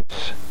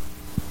voice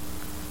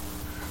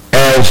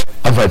as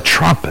of a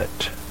trumpet.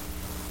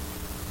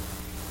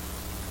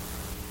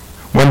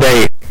 One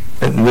day,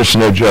 and this is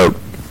no joke,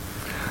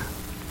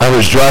 I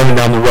was driving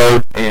down the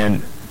road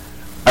and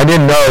I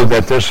didn't know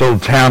that this little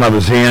town I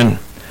was in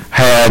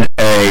had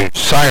a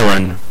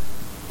siren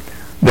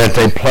that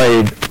they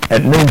played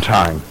at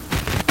noontime.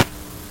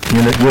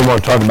 You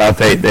want to talk about,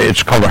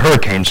 it's called a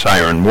hurricane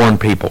siren, warn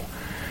people.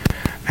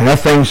 And that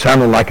thing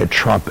sounded like a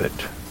trumpet.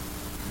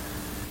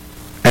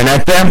 And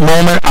at that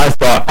moment, I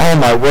thought, oh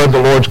my word,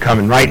 the Lord's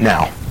coming right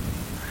now.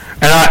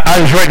 And I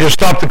was ready to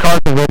stop the car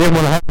because I didn't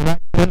want to have an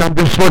accident. I'm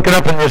just looking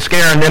up in the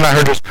scare, and then I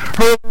heard this,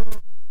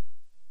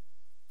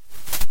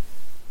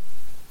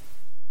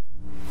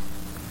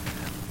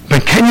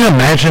 but can you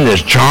imagine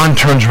as John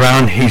turns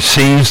around, he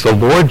sees the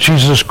Lord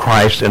Jesus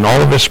Christ in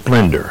all of his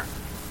splendor.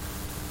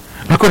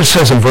 Look what it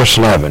says in verse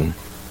 11.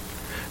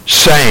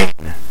 Saying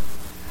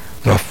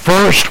the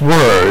first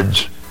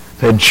words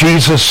that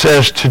Jesus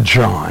says to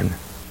John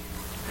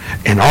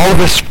in all of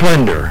his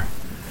splendor,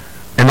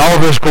 in all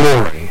of his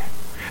glory.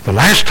 The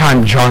last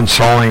time John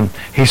saw him,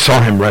 he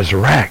saw him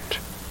resurrect.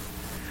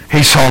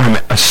 He saw him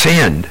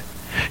ascend.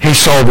 He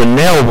saw the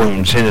nail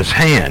wounds in his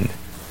hand.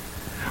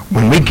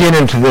 When we get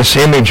into this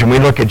image and we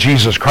look at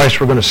Jesus Christ,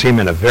 we're going to see him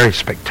in a very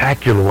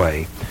spectacular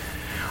way.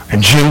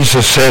 And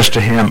Jesus says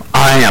to him,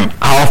 I am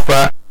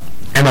Alpha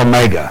and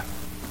Omega,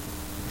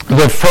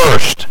 the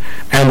first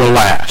and the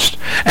last.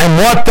 And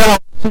what thou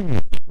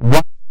seest,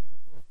 write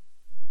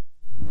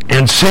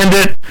and send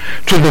it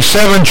to the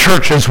 7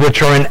 churches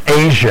which are in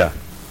Asia,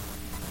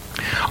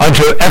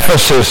 unto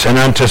Ephesus, and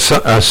unto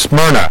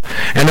Smyrna,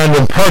 and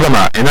unto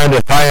Pergama, and unto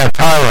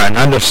Thyatira, and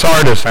unto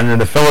Sardis, and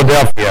unto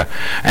Philadelphia,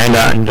 and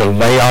unto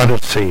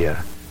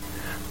Laodicea.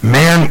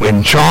 Man,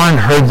 when John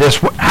heard this,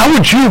 how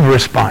would you have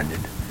responded?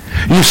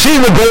 You see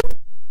the glory.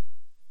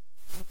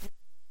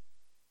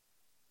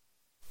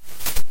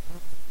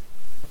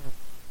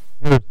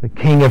 He is the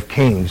King of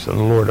Kings and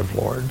the Lord of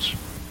Lords.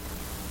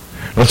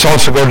 Let's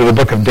also go to the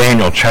book of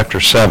Daniel, chapter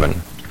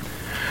 7.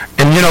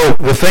 And you know,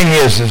 the thing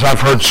is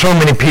I've heard so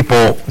many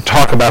people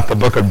talk about the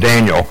book of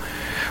Daniel.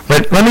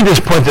 But let me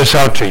just point this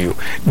out to you.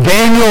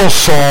 Daniel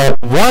saw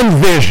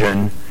one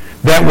vision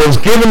that was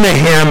given to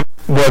him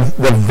with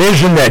the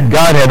vision that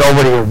God had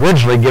already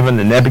originally given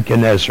to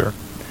Nebuchadnezzar.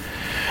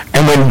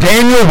 And when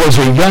Daniel was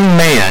a young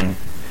man,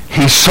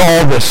 he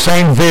saw the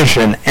same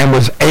vision and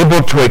was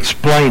able to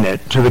explain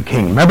it to the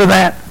king. Remember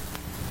that?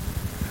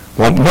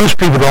 Well, most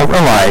people don't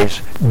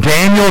realize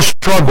Daniel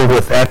struggled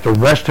with that the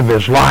rest of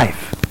his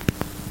life.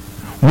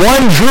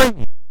 One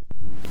dream,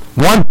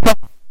 one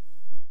thought,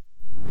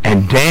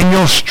 and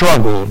Daniel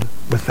struggled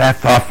with that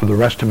thought for the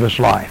rest of his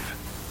life.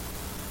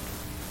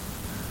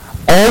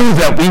 Oh,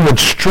 that we would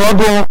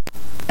struggle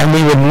and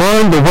we would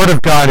learn the Word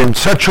of God in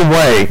such a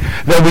way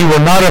that we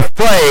were not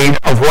afraid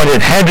of what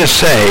it had to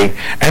say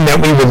and that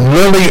we would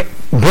really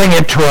bring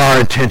it to our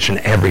attention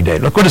every day.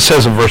 Look what it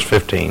says in verse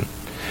 15.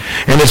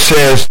 And it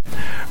says,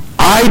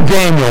 I,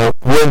 Daniel,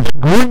 was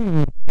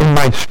grieved in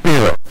my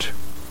spirit,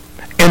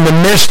 in the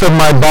midst of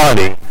my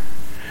body,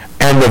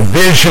 and the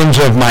visions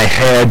of my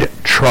head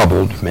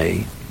troubled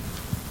me.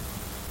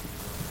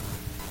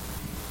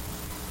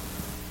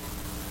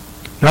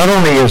 Not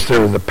only is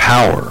there the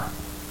power,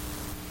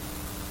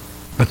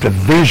 but the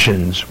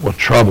visions will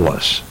trouble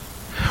us.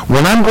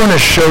 What I'm going to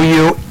show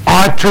you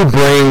ought to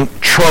bring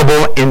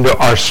trouble into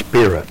our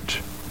spirit.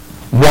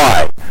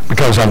 Why?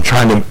 Because I'm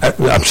trying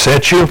to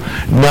upset you?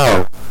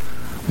 No.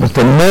 But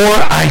the more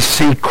I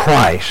see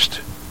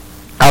Christ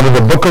out of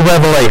the book of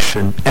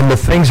Revelation and the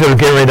things that are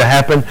getting ready to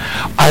happen,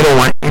 I don't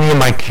want any of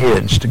my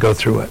kids to go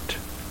through it.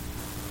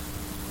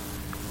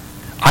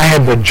 I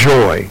had the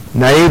joy,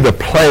 nay, the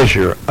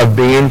pleasure of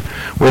being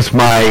with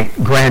my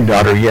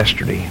granddaughter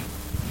yesterday.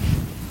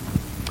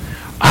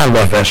 I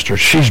love Esther.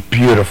 She's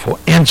beautiful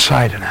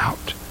inside and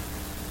out.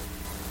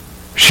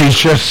 She's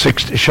just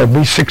 16, she'll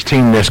be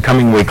 16 this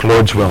coming week,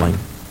 Lord's willing.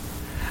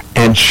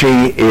 And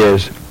she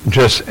is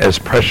just as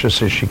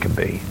precious as she can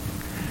be.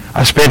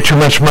 I spent too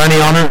much money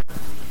on her,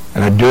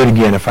 and I'd do it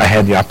again if I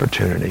had the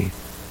opportunity.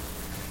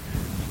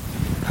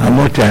 And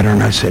I looked at her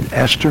and I said,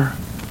 Esther,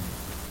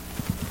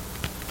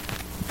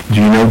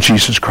 do you know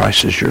Jesus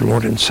Christ is your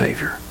Lord and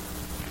Savior?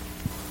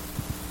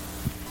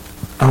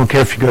 I don't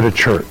care if you go to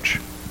church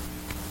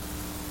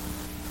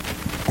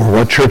or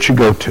what church you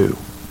go to.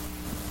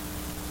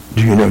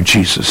 Do you know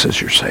Jesus is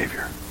your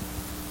Savior?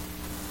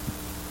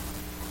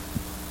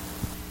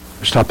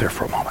 Stop there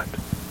for a moment.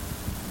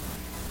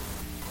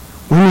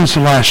 When was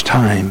the last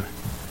time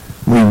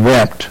we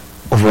wept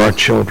over our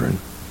children?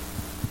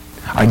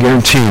 I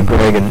guarantee you,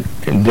 Greg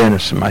and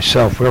Dennis and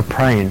myself, we're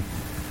praying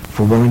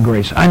for Will and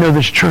Grace. I know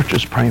this church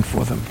is praying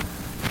for them.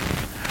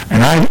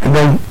 And I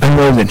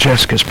know that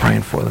Jessica's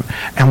praying for them.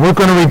 And we're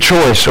going to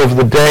rejoice over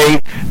the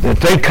day that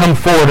they come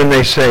forward and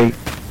they say,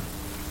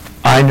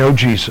 I know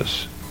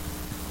Jesus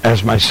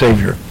as my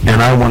Savior,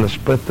 and I want to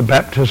split the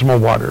baptismal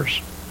waters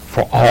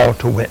for all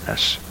to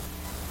witness.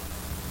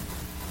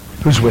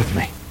 Who's with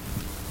me?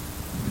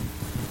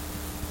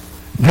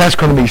 That's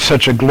going to be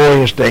such a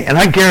glorious day. And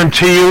I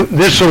guarantee you,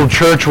 this little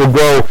church will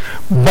go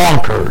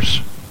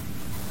bonkers.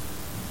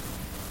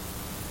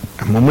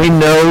 And when we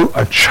know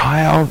a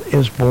child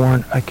is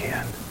born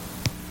again,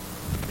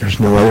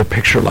 there's no other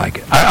picture like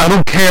it. I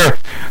don't care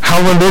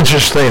how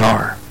religious they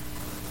are,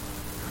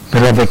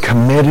 but are they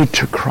committed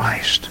to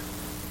Christ?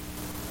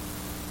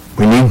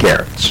 We need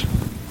Garretts.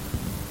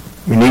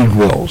 We need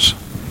Wills.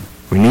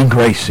 We need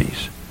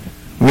Gracies.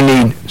 We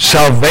need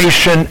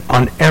salvation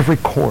on every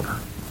corner,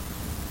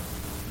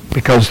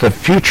 because the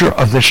future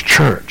of this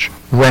church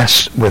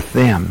rests with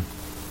them.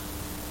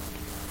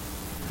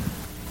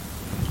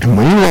 And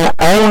we will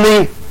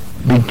only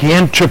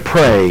begin to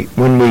pray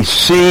when we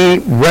see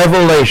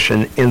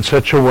revelation in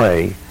such a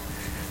way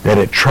that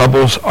it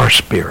troubles our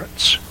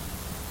spirits.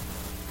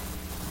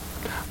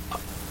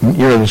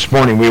 You know, this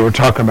morning we were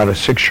talking about a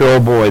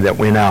 6-year-old boy that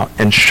went out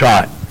and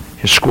shot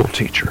his school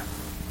teacher.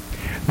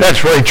 That's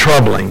very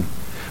troubling.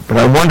 But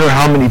I wonder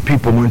how many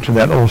people went to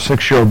that little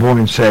 6-year-old boy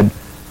and said,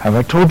 have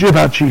I told you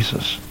about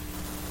Jesus?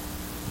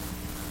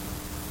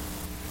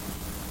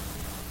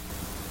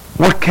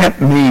 What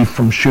kept me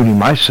from shooting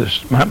my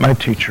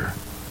teacher?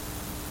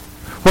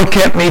 What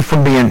kept me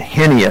from being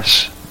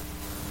heinous?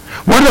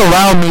 What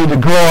allowed me to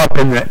grow up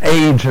in the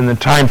age and the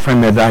time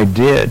frame that I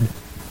did?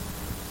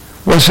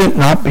 Was it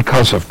not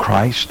because of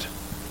Christ?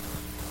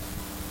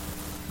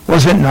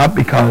 Was it not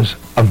because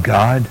of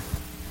God?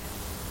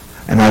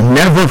 And I've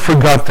never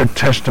forgot the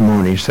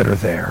testimonies that are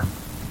there.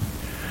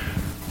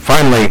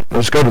 Finally,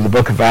 let's go to the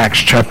book of Acts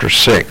chapter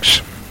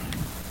 6.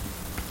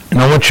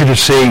 And I want you to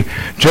see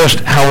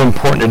just how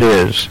important it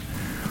is.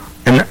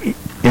 In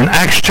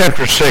Acts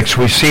chapter 6,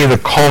 we see the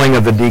calling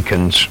of the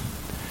deacons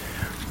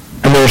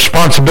and the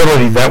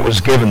responsibility that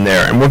was given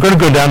there. And we're going to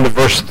go down to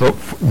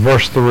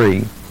verse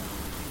 3.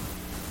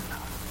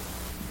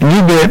 And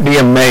you be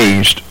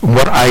amazed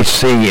what I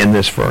see in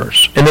this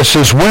verse. And it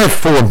says,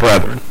 wherefore,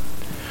 brethren,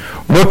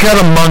 look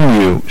out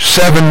among you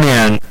 7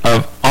 men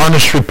of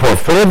honest report,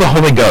 full of the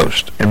Holy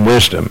Ghost and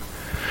wisdom,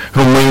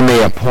 whom we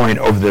may appoint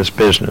over this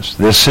business.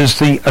 This is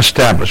the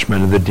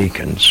establishment of the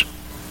deacons.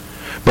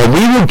 But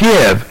we will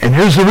give, and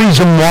here's the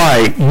reason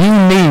why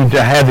you need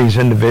to have these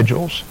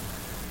individuals.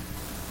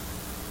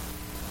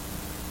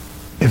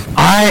 If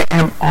I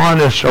am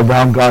honest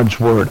around God's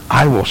Word,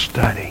 I will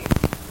study.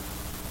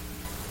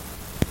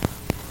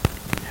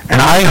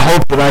 And I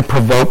hope that I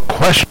provoke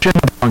question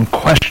on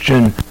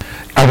question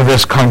out of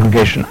this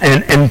congregation.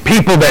 And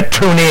people that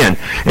tune in.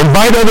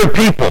 Invite other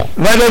people.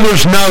 Let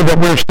others know that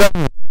we're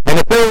studying. And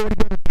if they're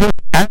going to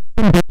ask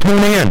them to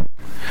tune in,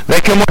 they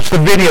can watch the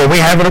video. We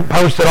have it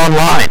posted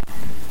online.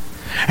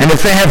 And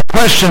if they have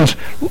questions,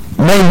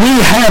 may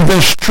we have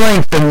the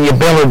strength and the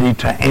ability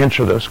to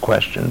answer those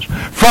questions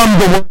from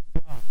the Word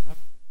of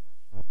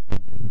God.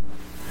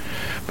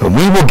 But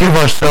we will give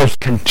ourselves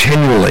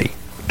continually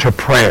to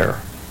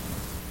prayer.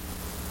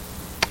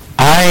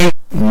 I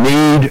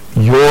need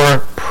your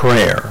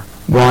prayer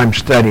while I'm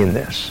studying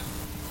this.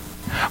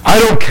 I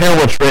don't care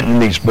what's written in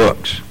these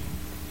books.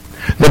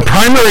 The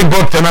primary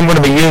book that I'm going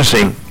to be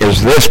using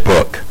is this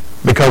book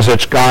because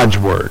it's God's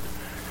Word.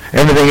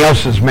 Everything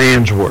else is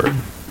man's Word.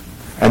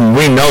 And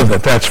we know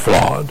that that's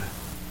flawed.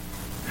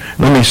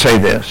 Let me say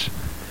this.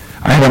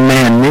 I had a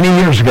man many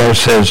years ago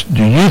says,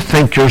 do you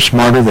think you're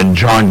smarter than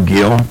John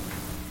Gill?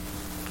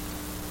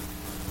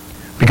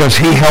 Because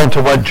he held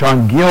to what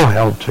John Gill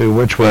held to,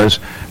 which was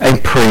a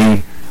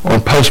pre- or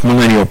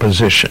post-millennial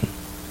position.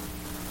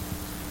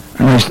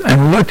 And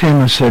I looked at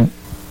him and said,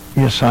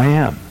 yes, I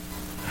am.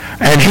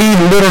 And he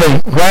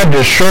literally grabbed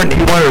his shirt and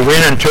he wanted to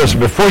rent into us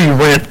before you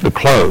rent the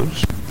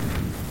clothes.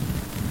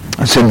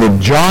 I said, did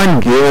John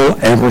Gill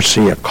ever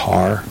see a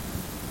car?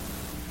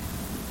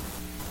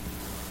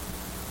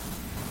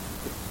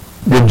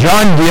 Did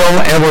John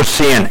Gill ever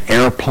see an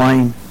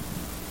airplane?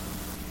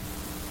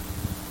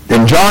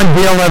 Did John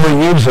Gill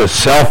ever use a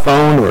cell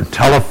phone or a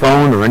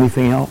telephone or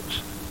anything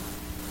else?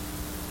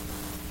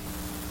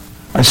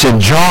 I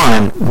said,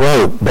 John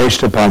wrote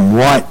based upon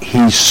what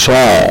he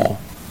saw,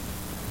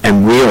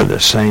 and we are the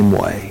same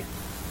way.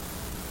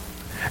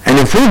 And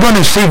if we're going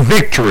to see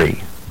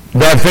victory,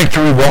 that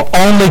victory will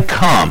only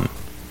come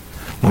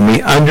when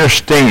we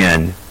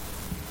understand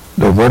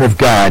the Word of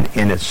God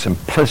in its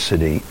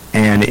simplicity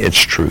and its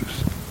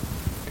truth.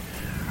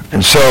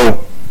 And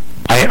so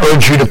I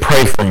urge you to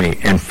pray for me.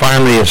 And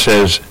finally it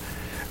says,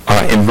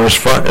 in verse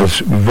 4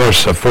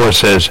 it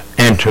says,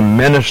 and to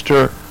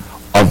minister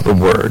of the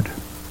Word,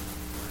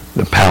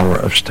 the power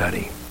of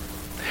study.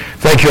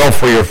 Thank you all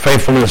for your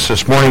faithfulness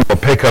this morning. We'll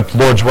pick up,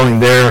 Lord's willing,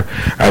 there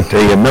at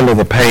the middle of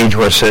the page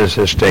where it says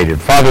as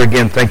stated. Father,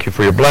 again, thank you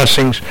for your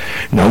blessings.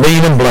 Now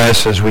lead and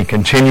bless as we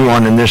continue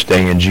on in this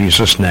day. In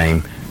Jesus'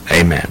 name,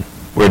 amen.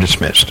 We're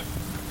dismissed.